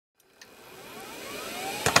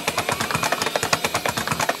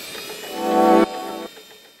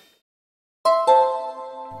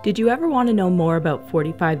Did you ever want to know more about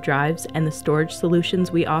 45 drives and the storage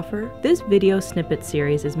solutions we offer? This video snippet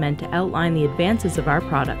series is meant to outline the advances of our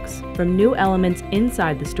products, from new elements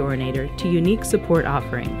inside the Storinator to unique support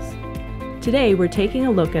offerings. Today we're taking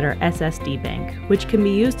a look at our SSD bank, which can be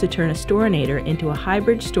used to turn a Storinator into a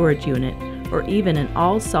hybrid storage unit or even an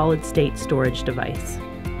all-solid-state storage device.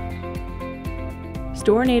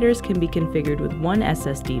 Storinators can be configured with one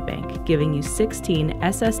SSD bank, giving you 16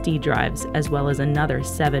 SSD drives as well as another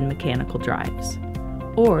 7 mechanical drives.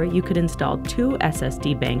 Or you could install 2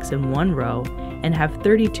 SSD banks in one row and have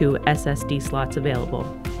 32 SSD slots available.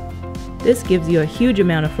 This gives you a huge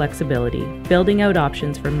amount of flexibility, building out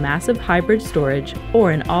options for massive hybrid storage or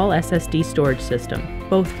an all SSD storage system,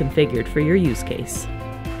 both configured for your use case.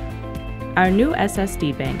 Our new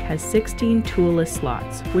SSD bank has 16 toolless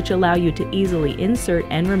slots, which allow you to easily insert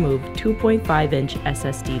and remove 2.5-inch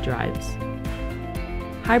SSD drives.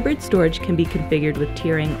 Hybrid storage can be configured with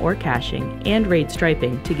tiering or caching and RAID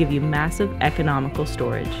striping to give you massive economical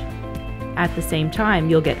storage. At the same time,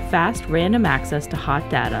 you'll get fast random access to hot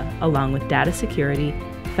data, along with data security,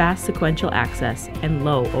 fast sequential access, and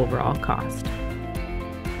low overall cost.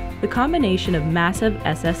 The combination of massive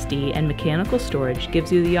SSD and mechanical storage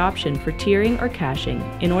gives you the option for tiering or caching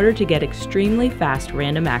in order to get extremely fast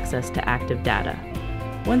random access to active data.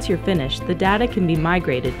 Once you're finished, the data can be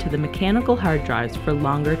migrated to the mechanical hard drives for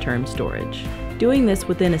longer-term storage. Doing this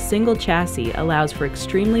within a single chassis allows for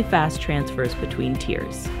extremely fast transfers between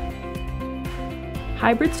tiers.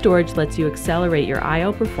 Hybrid storage lets you accelerate your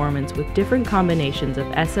I/O performance with different combinations of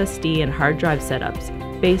SSD and hard drive setups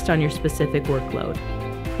based on your specific workload.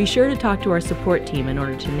 Be sure to talk to our support team in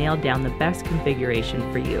order to nail down the best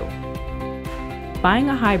configuration for you. Buying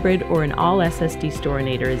a hybrid or an all SSD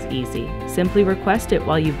Storinator is easy. Simply request it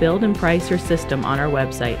while you build and price your system on our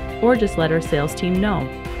website, or just let our sales team know.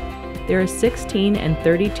 There are 16 and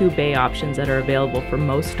 32 bay options that are available for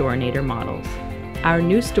most Storinator models. Our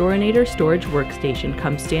new Storinator storage workstation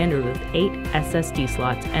comes standard with 8 SSD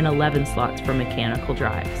slots and 11 slots for mechanical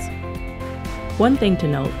drives. One thing to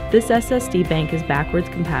note, this SSD bank is backwards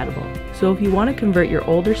compatible, so if you want to convert your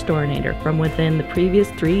older Storinator from within the previous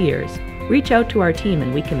 3 years, reach out to our team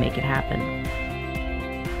and we can make it happen.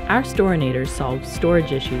 Our Storinators solve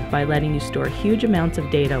storage issues by letting you store huge amounts of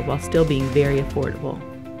data while still being very affordable.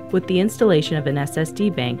 With the installation of an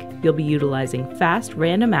SSD bank, you'll be utilizing fast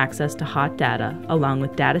random access to hot data, along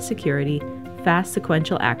with data security, fast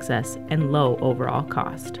sequential access, and low overall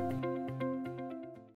cost.